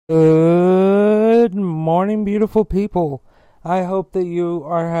Good morning, beautiful people. I hope that you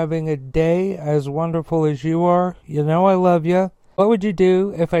are having a day as wonderful as you are. You know I love you. What would you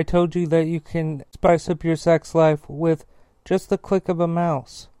do if I told you that you can spice up your sex life with just the click of a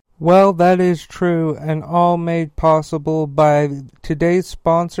mouse? Well, that is true, and all made possible by today's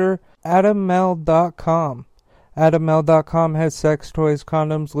sponsor, AdamMale.com. AdamMale.com has sex toys,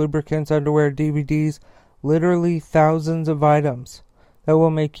 condoms, lubricants, underwear, DVDs, literally thousands of items that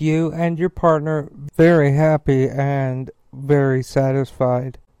will make you and your partner very happy and very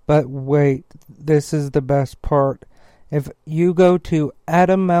satisfied. But wait, this is the best part. If you go to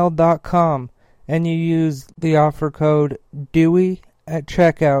AdamMale.com and you use the offer code DEWEY at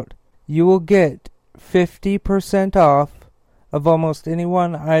checkout, you will get 50% off of almost any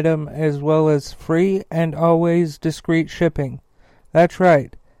one item, as well as free and always discreet shipping. That's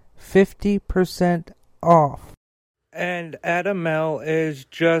right, 50% off. And Adam Male is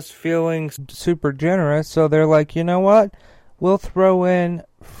just feeling super generous, so they're like, you know what? We'll throw in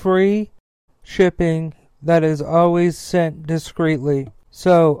free shipping that is always sent discreetly.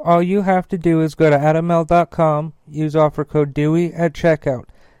 So all you have to do is go to AdamMale.com, use offer code DEWEY at checkout.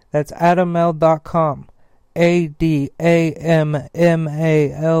 That's AdamMale.com,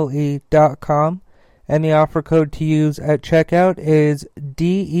 AdamMale.com, and the offer code to use at checkout is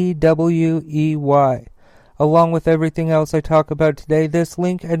DEWEY. Along with everything else I talk about today, this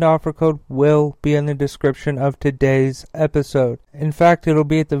link and offer code will be in the description of today's episode. In fact, it'll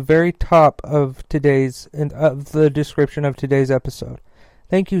be at the very top of the description of today's episode.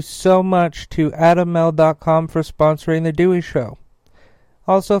 Thank you so much to AdamMale.com for sponsoring The Dewey Show.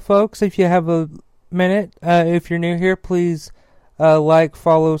 Also, folks, if you have a minute, if you're new here, please like,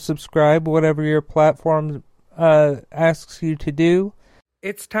 follow, subscribe, whatever your platform asks you to do.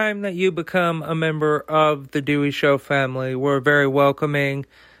 It's time that you become a member of the Dewey Show family. We're very welcoming.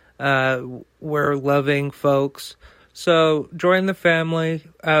 We're loving folks. So join the family.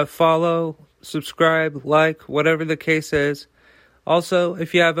 Follow, subscribe, like, whatever the case is. Also,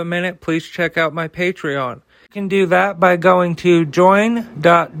 if you have a minute, please check out my Patreon. You can do that by going to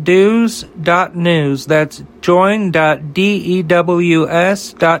join.dews.news. That's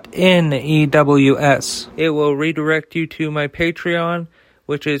join.dews.news. It will redirect you to my Patreon,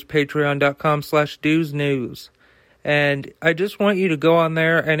 which is patreon.com/dewsnews. And I just want you to go on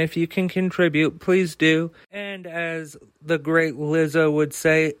there, and if you can contribute, please do. And as the great Lizzo would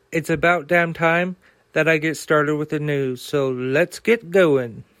say, it's about damn time that I get started with the news. So let's get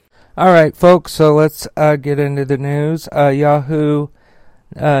going. Alright, folks, so let's get into the news. Yahoo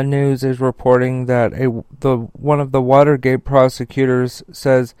News is reporting that one of the Watergate prosecutors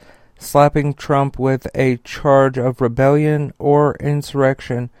says slapping Trump with a charge of rebellion or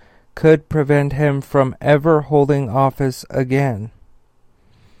insurrection could prevent him from ever holding office again.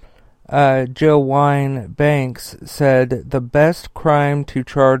 Jill Wine-Banks said the best crime to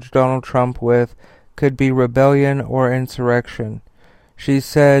charge Donald Trump with could be rebellion or insurrection. She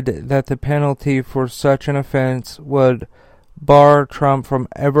said that the penalty for such an offense would bar Trump from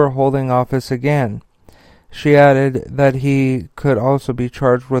ever holding office again. She added that he could also be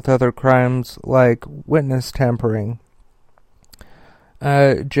charged with other crimes like witness tampering.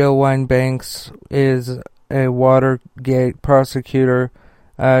 Jill Wine-Banks is a Watergate prosecutor.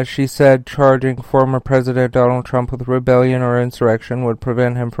 She said charging former President Donald Trump with rebellion or insurrection would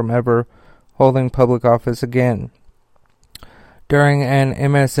prevent him from ever holding public office again. During an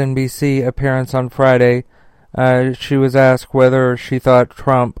MSNBC appearance on Friday, she was asked whether she thought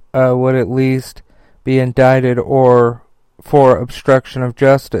Trump would at least be indicted or for obstruction of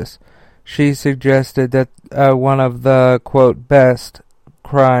justice. She suggested that one of the, quote, best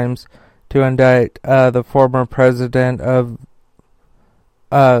crimes to indict the former president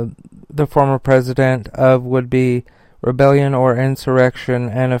of would be rebellion or insurrection,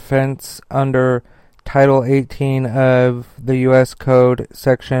 an offense under Title 18 of the U.S. Code,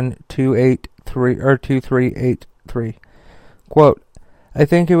 Section 2383. Quote, I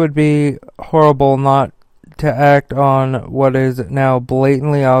think it would be horrible not to act on what is now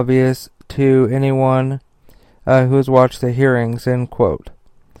blatantly obvious to anyone who has watched the hearings, end quote.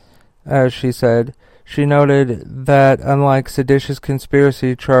 She said. She noted that unlike seditious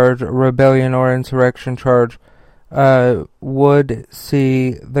conspiracy charge, rebellion or insurrection charge would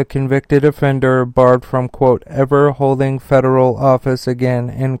see the convicted offender barred from, quote, ever holding federal office again,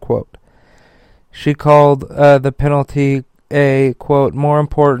 end quote. She called the penalty a, quote, more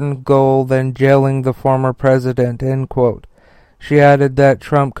important goal than jailing the former president, end quote. She added that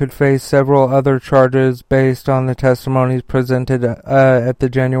Trump could face several other charges based on the testimonies presented at the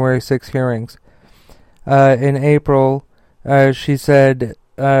January 6 hearings. In April, she said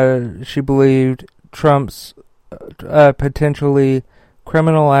she believed Trump's potentially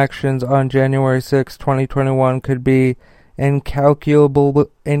criminal actions on January 6, 2021 could be incalculably,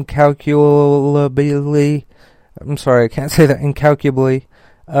 I'm sorry, I can't say that, incalculably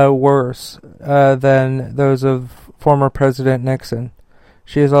worse than those of former President Nixon.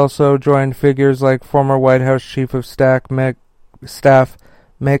 She has also joined figures like former White House Chief of Staff Mick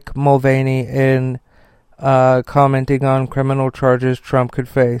Mulvaney in commenting on criminal charges Trump could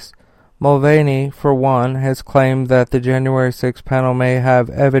face. Mulvaney, for one, has claimed that the January 6 panel may have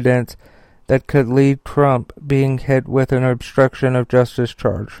evidence that could lead Trump being hit with an obstruction of justice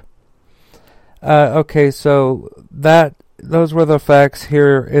charge. Okay, so those were the facts.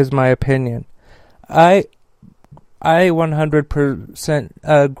 Here is my opinion. I 100%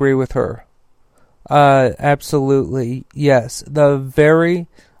 agree with her. Absolutely, yes. The very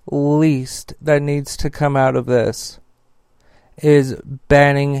least that needs to come out of this is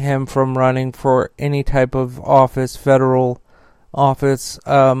banning him from running for any type of office, federal office,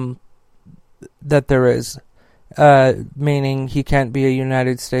 that there is. Meaning he can't be a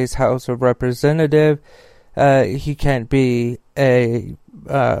United States House of Representative, he can't be a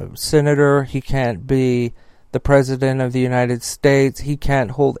senator, he can't be the President of the United States, he can't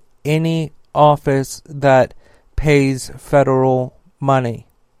hold any office that pays federal money.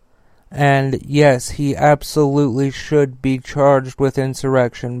 And yes, he absolutely should be charged with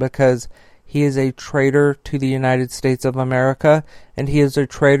insurrection because he is a traitor to the United States of America, and he is a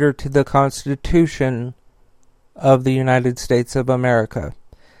traitor to the Constitution of the United States of America.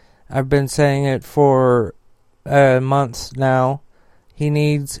 I've been saying it for months now. He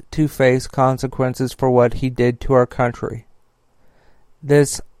needs to face consequences for what he did to our country.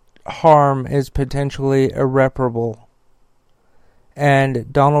 This harm is potentially irreparable.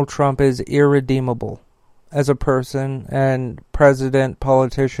 And Donald Trump is irredeemable as a person and president,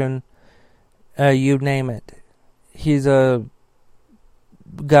 politician, you name it. He's got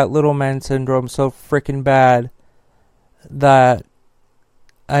little man syndrome so freaking bad that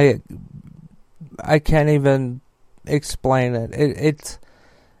I can't even explain it.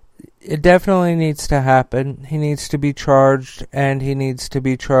 It definitely needs to happen. He needs to be charged, and he needs to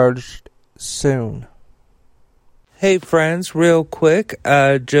be charged soon. Hey friends, real quick,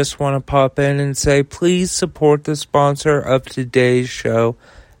 just want to pop in and say please support the sponsor of today's show,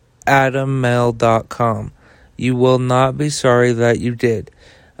 AdamMail.com. You will not be sorry that you did.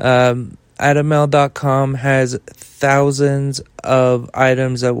 AdamMail.com has thousands of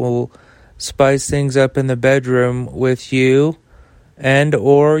items that will spice things up in the bedroom with you and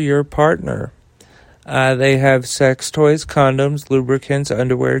or your partner. They have sex toys, condoms, lubricants,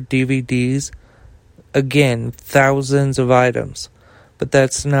 underwear, DVDs. Again, thousands of items. But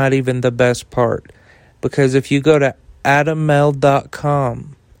that's not even the best part. Because if you go to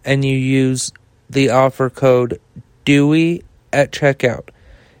AdamMail.com and you use the offer code DEWEY at checkout,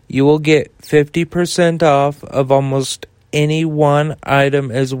 you will get 50% off of almost any one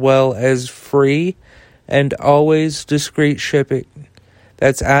item as well as free and always discreet shipping.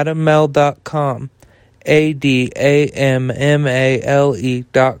 That's AdamMail.com.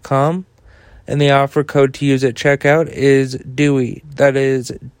 AdamMaile.com. And the offer code to use at checkout is DEWEY. That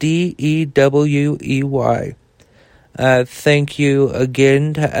is DEWEY. Thank you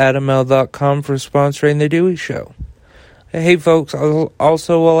again to AdamMail.com for sponsoring The Dewey Show. Hey folks,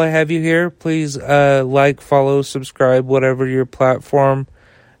 also while I have you here, please like, follow, subscribe, whatever your platform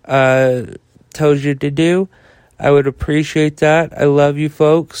tells you to do. I would appreciate that. I love you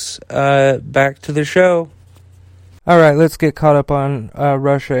folks. Back to the show. Alright, let's get caught up on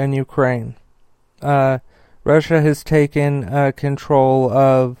Russia and Ukraine. Russia has taken control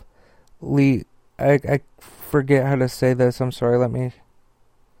of I forget how to say this. I'm sorry, Lysychansk.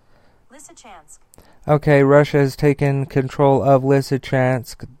 Okay, Russia has taken control of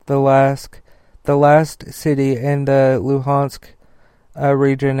Lysychansk, the last city in the Luhansk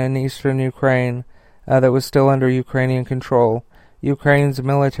region in eastern Ukraine that was still under Ukrainian control. Ukraine's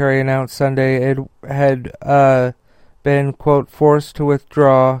military announced Sunday it had been, quote, forced to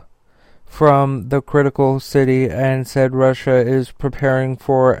withdraw from the critical city and said Russia is preparing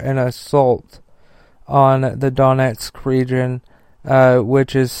for an assault on the Donetsk region,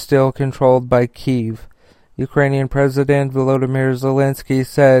 which is still controlled by Kyiv. Ukrainian President Volodymyr Zelensky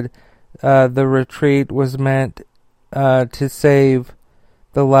said the retreat was meant to save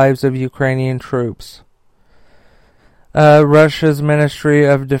the lives of Ukrainian troops. Russia's Ministry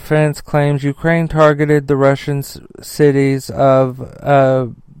of Defense claims Ukraine targeted the Russian cities of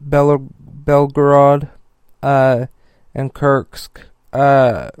Belgorod and Kursk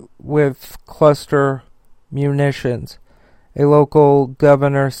with cluster munitions A local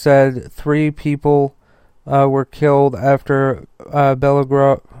governor said 3 people were killed after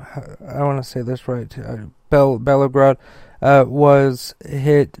Belgorod. I want to say this right. Belgorod was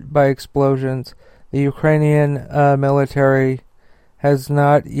hit by explosions. The Ukrainian military has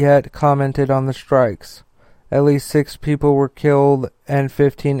not yet commented on the strikes. At least 6 people were killed and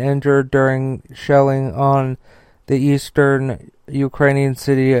 15 injured during shelling on the eastern Ukrainian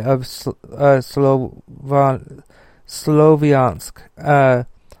city of Sloviansk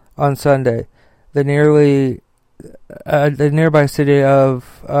on Sunday. The nearby city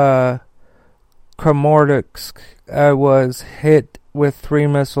of Kramatorsk was hit with 3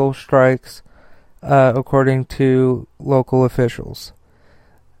 missile strikes, according to local officials.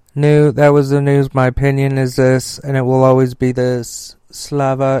 That was the news. My opinion is this, and it will always be this.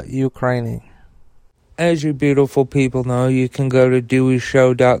 Slava Ukraini. As you beautiful people know, you can go to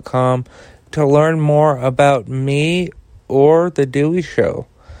DeweyShow.com to learn more about me or The Dewey Show.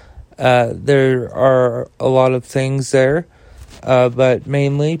 There are a lot of things there, but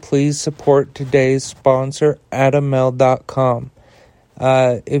mainly please support today's sponsor, AdamMel.com.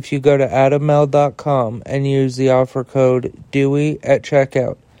 If you go to AdamMel.com and use the offer code Dewey at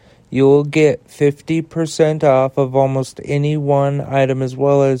checkout, you will get 50% off of almost any one item, as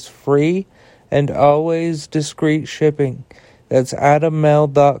well as free and always discreet shipping. That's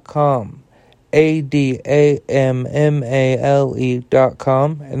AdamMel.com, AdamMale.com,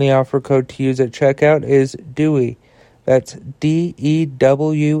 and the offer code to use at checkout is Dewey. That's DEWEY.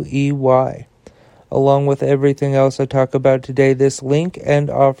 Along with everything else I talk about today, this link and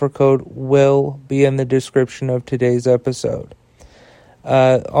offer code will be in the description of today's episode.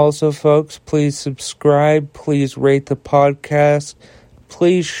 Also, folks, please subscribe, please rate the podcast,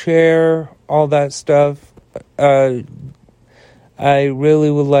 please share, all that stuff. I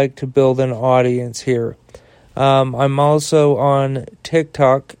really would like to build an audience here. I'm also on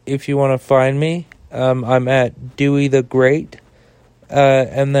TikTok if you want to find me. I'm at Dewey the Great.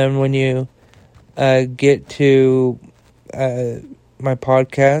 And then when you get to my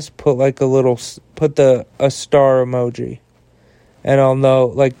podcast, put a star emoji. And I'll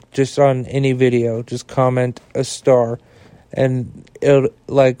know, just on any video, just comment a star. And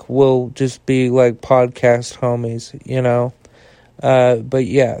we'll just be podcast homies, But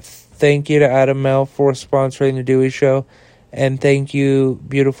yeah, thank you to Adam Mel for sponsoring The Dewey Show. And thank you,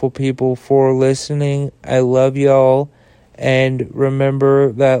 beautiful people, for listening. I love y'all. And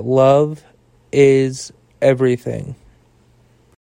remember that love is everything.